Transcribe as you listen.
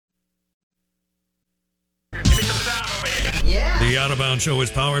The Out of Bounds Show is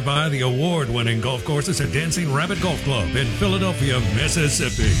powered by the award-winning golf courses at Dancing Rabbit Golf Club in Philadelphia,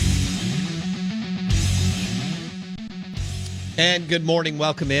 Mississippi. And good morning.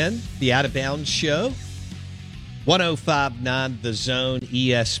 Welcome in. The Out of Bounds Show. 105.9 The Zone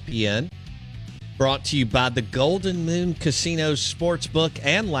ESPN. Brought to you by the Golden Moon Casino Sportsbook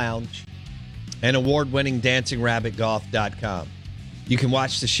and Lounge and award-winning DancingRabbitGolf.com. You can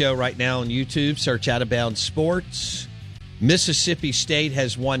watch the show right now on YouTube. Search Out of Bounds Sports. Mississippi State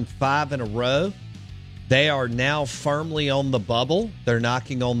has won 5 in a row. They are now firmly on the bubble. They're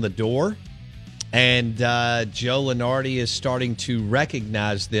knocking on the door. And Joe Lunardi is starting to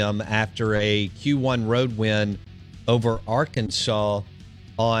recognize them after a Q1 road win over Arkansas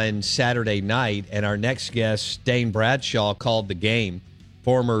on Saturday night. And our next guest, Dane Bradshaw, called the game.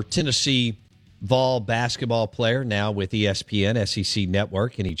 Former Tennessee Vol basketball player, now with ESPN, SEC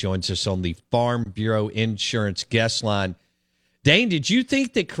Network, and he joins us on the Farm Bureau Insurance guest line. Dane, did you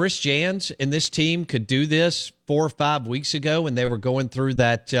think that Chris Jans and this team could do this 4 or 5 weeks ago when they were going through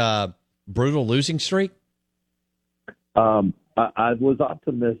that brutal losing streak? I was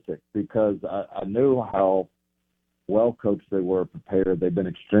optimistic because I knew how well coached they were, prepared. They've been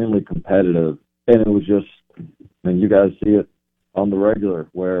extremely competitive, and it was just, I mean, you guys see it on the regular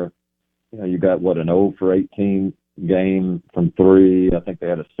where, you know, you got an 0 for 18 game from 3. I think they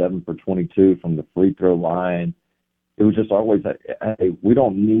had a 7 for 22 from the free throw line. It was just always, hey, we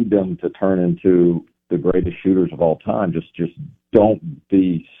don't need them to turn into the greatest shooters of all time. Just don't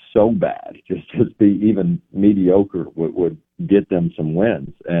be so bad. Just be even mediocre would get them some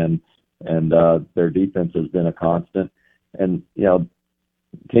wins. And their defense has been a constant. And, you know,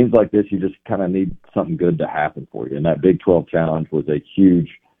 teams like this, you just kind of need something good to happen for you. And that Big 12 challenge was a huge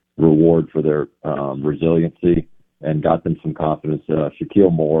reward for their resiliency and got them some confidence.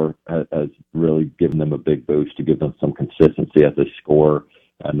 Shaquille Moore has really given them a big boost to give them some consistency as a scorer,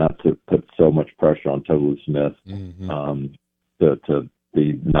 not to put so much pressure on Tolu Smith to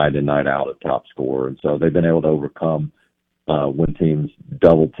be night in, night out a top scorer. And so they've been able to overcome when teams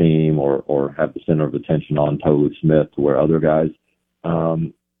double team or have the center of attention on Tolu Smith, to where other guys, are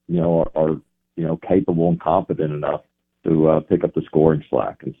capable and competent enough to pick up the scoring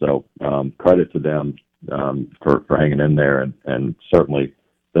slack. And so credit to them for hanging in there, and certainly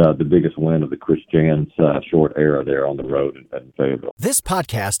the biggest win of the Chris Jans short era there on the road in Fayetteville. This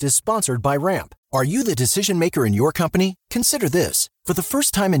podcast is sponsored by Ramp. Are you the decision maker in your company? Consider this. For the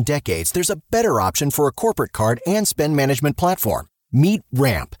first time in decades, there's a better option for a corporate card and spend management platform. Meet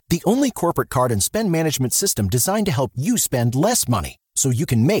Ramp, the only corporate card and spend management system designed to help you spend less money so you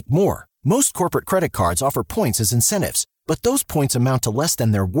can make more. Most corporate credit cards offer points as incentives, but those points amount to less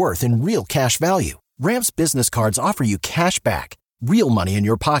than their worth in real cash value. Ramp's business cards offer you cash back, real money in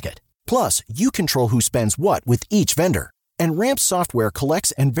your pocket. Plus, you control who spends what with each vendor. And Ramp's software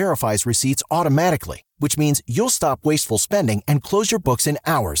collects and verifies receipts automatically, which means you'll stop wasteful spending and close your books in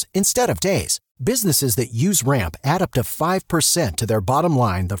hours instead of days. Businesses that use Ramp add up to 5% to their bottom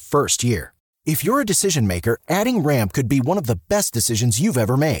line the first year. If you're a decision maker, adding Ramp could be one of the best decisions you've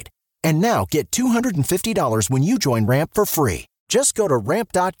ever made. And now get $250 when you join Ramp for free. Just go to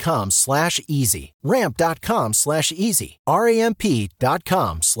ramp.com/easy. Ramp.com/easy.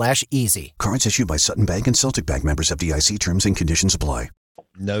 RAMP.com/easy. Cards issued by Sutton Bank and Celtic Bank, members FDIC. Terms and conditions apply.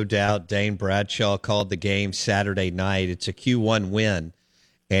 No doubt. Dane Bradshaw called the game Saturday night. It's a Q1 win,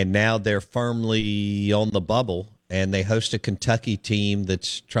 and now they're firmly on the bubble, and they host a Kentucky team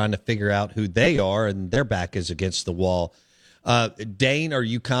that's trying to figure out who they are, and their back is against the wall. Dane, are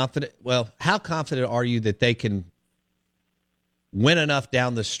you confident? Well, how confident are you that they can win enough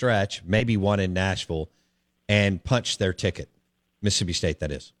down the stretch, maybe one in Nashville, and punch their ticket? Mississippi State, that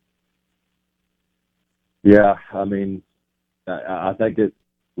is. Yeah, I mean, I think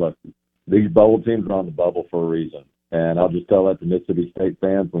look, these bubble teams are on the bubble for a reason. And I'll just tell that to Mississippi State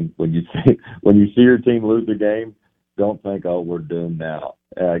fans, when you see your team lose a game, don't think, oh, we're doomed now.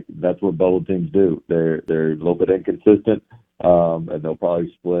 That's what bubble teams do. They're a little bit inconsistent, and they'll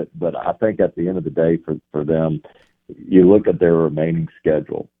probably split. But I think at the end of the day, for them, you look at their remaining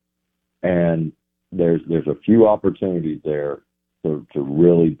schedule, and there's a few opportunities there to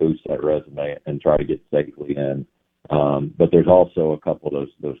really boost that resume and try to get safely in. But there's also a couple of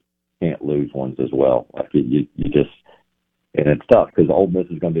those can't lose ones as well. Like you just, and it's tough because Ole Miss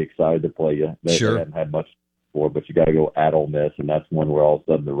is going to be excited to play you. They haven't had much before, but you got to go at Ole Miss, and that's one where all of a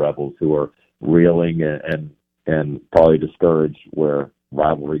sudden the Rebels, who are reeling and probably discouraged, where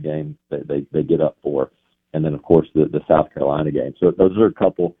rivalry game they get up for. And then, of course, the South Carolina game. So those are a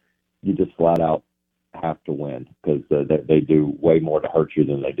couple you just flat out have to win, because they do way more to hurt you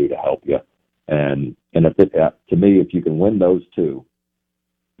than they do to help you. And if it, to me, if you can win those two,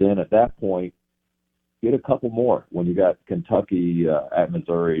 then at that point, get a couple more. When you got Kentucky at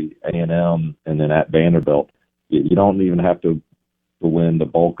Missouri, A&M, and then at Vanderbilt, you don't even have to win the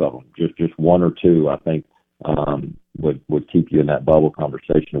bulk of them. Just one or two, I think, would keep you in that bubble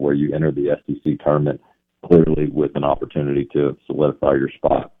conversation where you enter the SEC tournament clearly with an opportunity to solidify your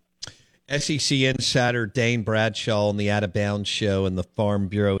spot. SEC insider Dane Bradshaw on the Out of Bounds show and the Farm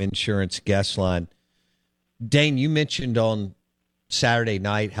Bureau Insurance guest line. Dane, you mentioned on Saturday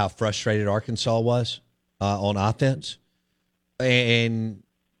night how frustrated Arkansas was on offense, and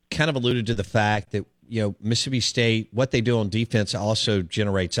kind of alluded to the fact that, you know, Mississippi State, what they do on defense also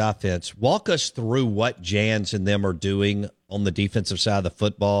generates offense. Walk us through what Jans and them are doing on the defensive side of the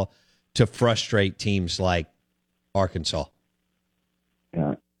football to frustrate teams like Arkansas.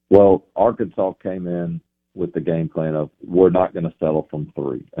 Yeah. Well, Arkansas came in with the game plan of we're not going to settle from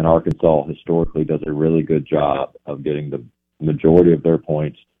three. And Arkansas historically does a really good job of getting the majority of their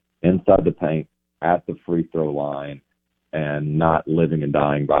points inside the paint at the free throw line and not living and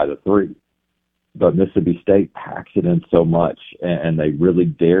dying by the three. But Mississippi State packs it in so much, and they really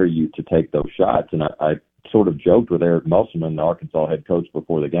dare you to take those shots. And I sort of joked with Eric Musselman, the Arkansas head coach,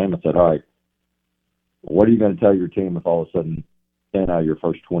 before the game. I said, all right, what are you going to tell your team if all of a sudden 10 out of your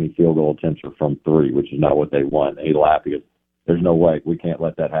first 20 field goal attempts are from three, which is not what they want? And he laughed because there's no way. We can't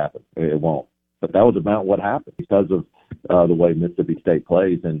let that happen. It won't. But that was about what happened because of the way Mississippi State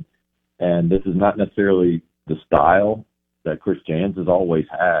plays. And this is not necessarily the style that Chris Jans has always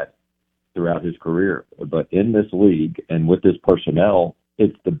had throughout his career. But in this league and with this personnel,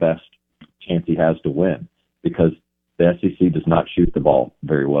 it's the best chance he has to win because the SEC does not shoot the ball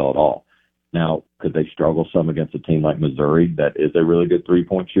very well at all. Now, could they struggle some against a team like Missouri that is a really good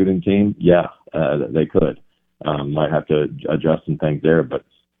three-point shooting team? Yeah, they could. Might have to adjust some things there. But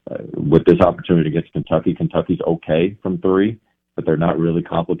with this opportunity against Kentucky, Kentucky's okay from three, but they're not really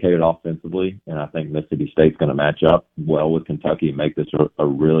complicated offensively. And I think Mississippi State's going to match up well with Kentucky and make this a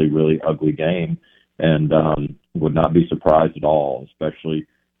really, really ugly game. And would not be surprised at all, especially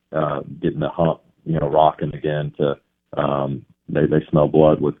getting the hump, rocking again to they smell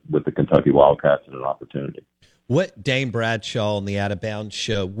blood with the Kentucky Wildcats and an opportunity. What Dane Bradshaw on the Out of Bounds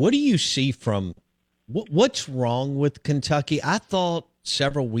show, what do you see from what's wrong with Kentucky? I thought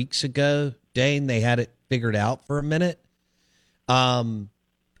several weeks ago, Dane, they had it figured out for a minute.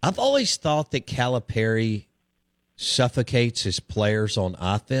 I've always thought that Calipari suffocates his players on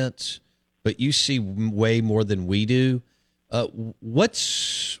offense, but you see way more than we do.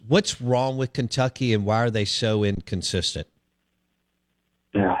 What's wrong with Kentucky, and why are they so inconsistent?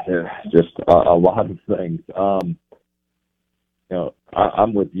 Yeah, just a lot of things. I'm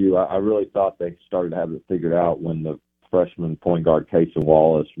with you. I really thought they started to have it figured out when the freshman point guard Cason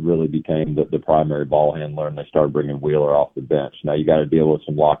Wallace really became the primary ball handler, and they started bringing Wheeler off the bench. Now, you got to deal with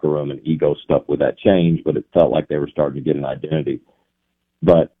some locker room and ego stuff with that change, but it felt like they were starting to get an identity.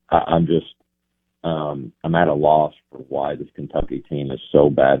 But I'm at a loss for why this Kentucky team is so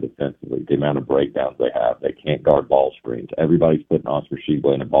bad defensively. The amount of breakdowns they have, they can't guard ball screens. Everybody's putting Oscar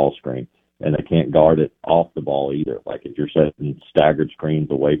Tshiebwe in a ball screen, and they can't guard it off the ball either. Like if you're setting staggered screens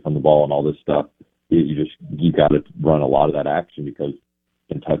away from the ball and all this stuff, you got to run a lot of that action because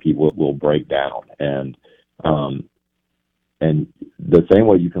Kentucky will break down. And the same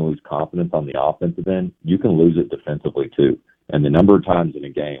way you can lose confidence on the offensive end, you can lose it defensively too. And the number of times in a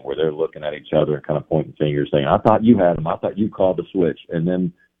game where they're looking at each other and kind of pointing fingers saying, I thought you had them. I thought you called the switch. And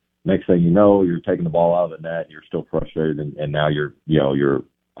then next thing you know, you're taking the ball out of the net. You're still frustrated. And now your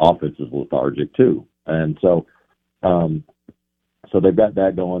offense is lethargic too. And so they've got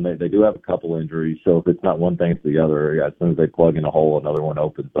that going. They do have a couple injuries. So if it's not one thing, it's the other. As soon as they plug in a hole, another one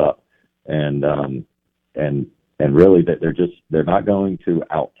opens up. And really they're not going to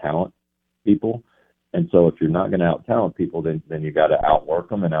out-talent people. And so if you're not going to out-talent people, then you got to outwork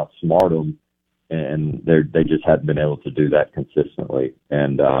them and outsmart them. And they just hadn't been able to do that consistently.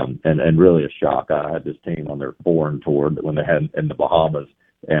 And really a shock. I had this team on their foreign tour when they had in the Bahamas,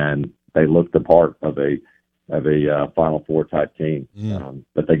 and they looked the part of a Final Four type team.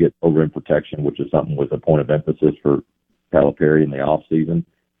 But they get over in protection, which is something was a point of emphasis for Calipari in the off season.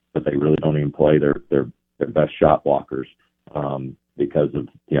 But they really don't even play their best shot blockers. Because of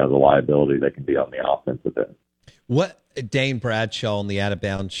the liability they can be on the offensive end. What Dane Bradshaw on the Out of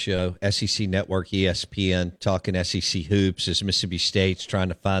Bounds show, SEC Network, ESPN, talking SEC hoops as Mississippi State's trying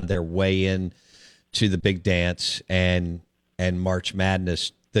to find their way in to the big dance and March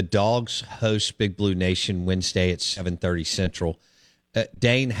Madness. The Dogs host Big Blue Nation Wednesday at 7:30 Central.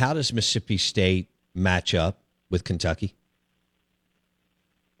 Dane, how does Mississippi State match up with Kentucky?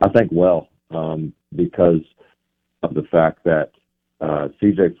 I think well. because of the fact that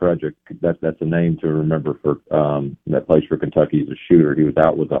C.J. Frederick, that's a name to remember for that plays for Kentucky. He's a shooter. He was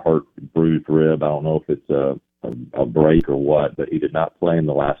out with a hurt, bruised rib. I don't know if it's a break or what, but he did not play in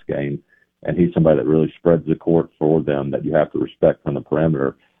the last game. And he's somebody that really spreads the court for them that you have to respect from the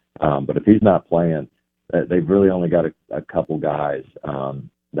perimeter. But if he's not playing, they've really only got a couple guys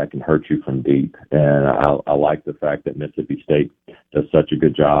that can hurt you from deep. And I like the fact that Mississippi State does such a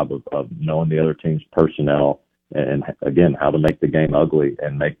good job of knowing the other team's personnel and, again, how to make the game ugly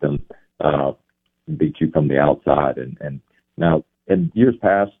and make them beat you from the outside. And now, in years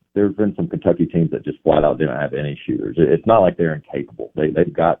past, there's been some Kentucky teams that just flat out didn't have any shooters. It's not like they're incapable.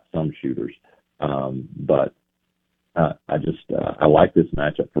 They've got some shooters. But I like this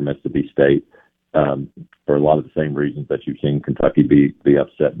matchup for Mississippi State for a lot of the same reasons that you've seen Kentucky be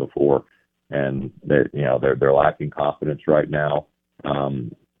upset before. And they're lacking confidence right now.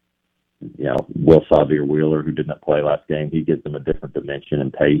 Will Sahvir Wheeler, who did not play last game, he gives them a different dimension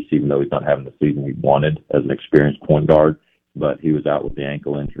and pace, even though he's not having the season he wanted as an experienced point guard. But he was out with the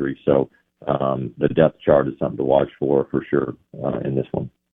ankle injury. So the depth chart is something to watch for sure in this one.